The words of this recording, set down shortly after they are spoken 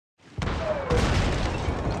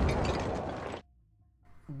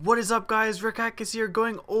What is up, guys? Rick is here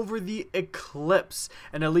going over the Eclipse,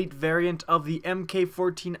 an elite variant of the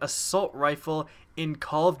MK14 assault rifle in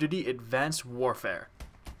Call of Duty Advanced Warfare.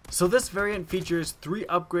 So this variant features 3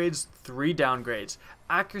 upgrades, 3 downgrades.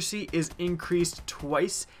 Accuracy is increased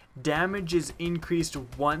twice, damage is increased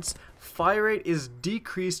once, fire rate is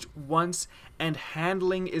decreased once, and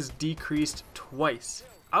handling is decreased twice.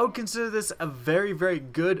 I would consider this a very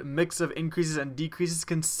good mix of increases and decreases,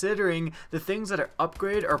 considering the things that are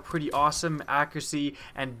upgraded are pretty awesome, accuracy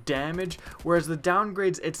and damage, whereas the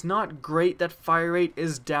downgrades, it's not great that fire rate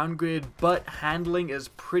is downgraded, but handling is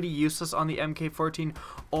pretty useless on the MK14.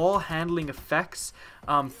 All handling effects,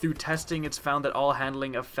 through testing, it's found that all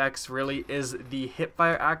handling effects really is the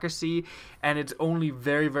hipfire accuracy, and it's only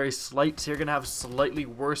very slight, so you're going to have slightly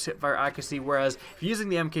worse hipfire accuracy, whereas if you're using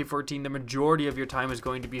the MK14, the majority of your time is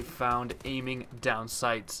going to be found aiming down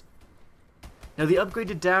sights. Now the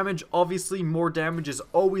upgraded damage, obviously more damage is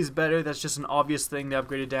always better, that's just an obvious thing. The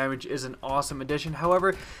upgraded damage is an awesome addition.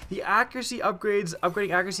 However, the accuracy upgrades,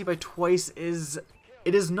 upgrading accuracy by twice is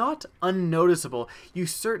not unnoticeable. You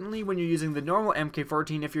certainly, when you're using the normal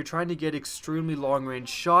MK14, if you're trying to get extremely long range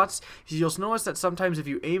shots, you'll notice that sometimes if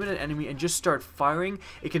you aim at an enemy and just start firing,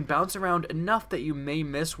 it can bounce around enough that you may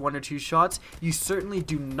miss 1 or 2 shots. You certainly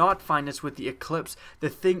do not find this with the Eclipse. The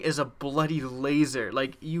thing is a bloody laser.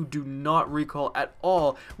 Like, you do not recoil at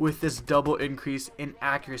all with this double increase in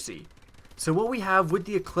accuracy. So what we have with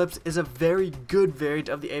the Eclipse is a very good variant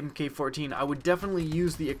of the MK14. I would definitely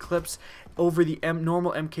use the Eclipse over the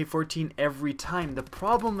normal MK14 every time. The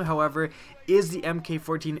problem, however, is the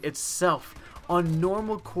MK14 itself. On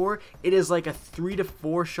normal core, it is like a 3 to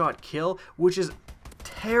 4 shot kill, which is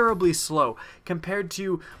terribly slow compared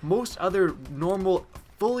to most other normal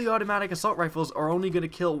fully automatic assault rifles are only going to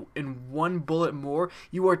kill in 1 bullet more.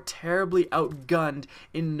 You are terribly outgunned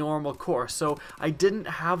in normal core. So I didn't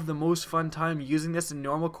have the most fun time using this in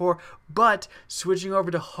normal core, but switching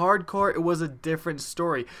over to hardcore, it was a different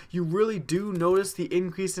story. You really do notice the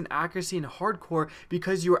increase in accuracy in hardcore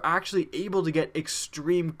because you are actually able to get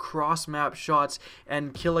extreme cross map shots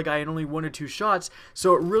and kill a guy in only 1 or 2 shots.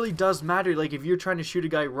 So it really does matter. Like, if you're trying to shoot a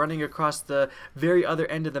guy running across the very other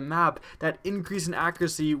end of the map, that increase in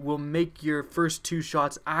accuracy will make your first 2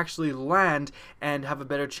 shots actually land and have a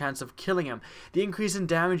better chance of killing him. The increase in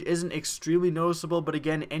damage isn't extremely noticeable, but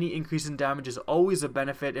again, any increase in damage is always a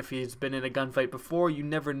benefit. If he's been in a gunfight before, you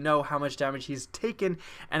never know how much damage he's taken,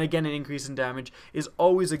 and again, an increase in damage is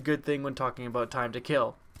always a good thing when talking about time to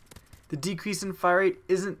kill. The decrease in fire rate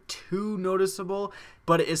isn't too noticeable,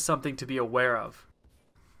 but it is something to be aware of.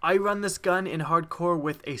 I run this gun in hardcore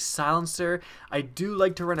with a silencer. I do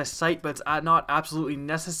like to run a sight, but it's not absolutely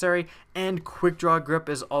necessary, and quick draw grip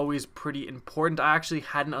is always pretty important. I actually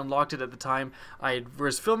hadn't unlocked it at the time I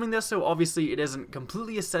was filming this, so obviously it isn't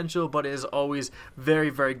completely essential, but it is always very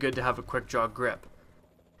good to have a quick draw grip.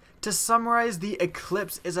 To summarize, the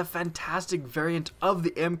Eclipse is a fantastic variant of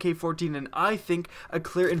the MK14 and I think a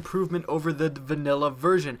clear improvement over the vanilla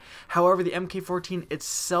version. However, the MK14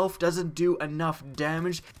 itself doesn't do enough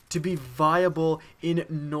damage to be viable in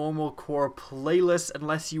normal core playlists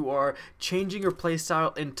unless you are changing your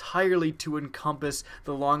playstyle entirely to encompass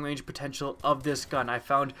the long range potential of this gun. I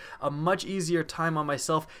found a much easier time on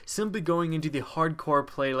myself simply going into the hardcore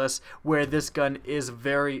playlist where this gun is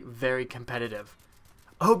very competitive.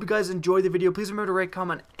 I hope you guys enjoyed the video. Please remember to rate,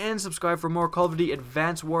 comment, and subscribe for more Call of Duty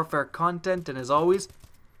Advanced Warfare content. And as always,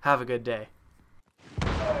 have a good day.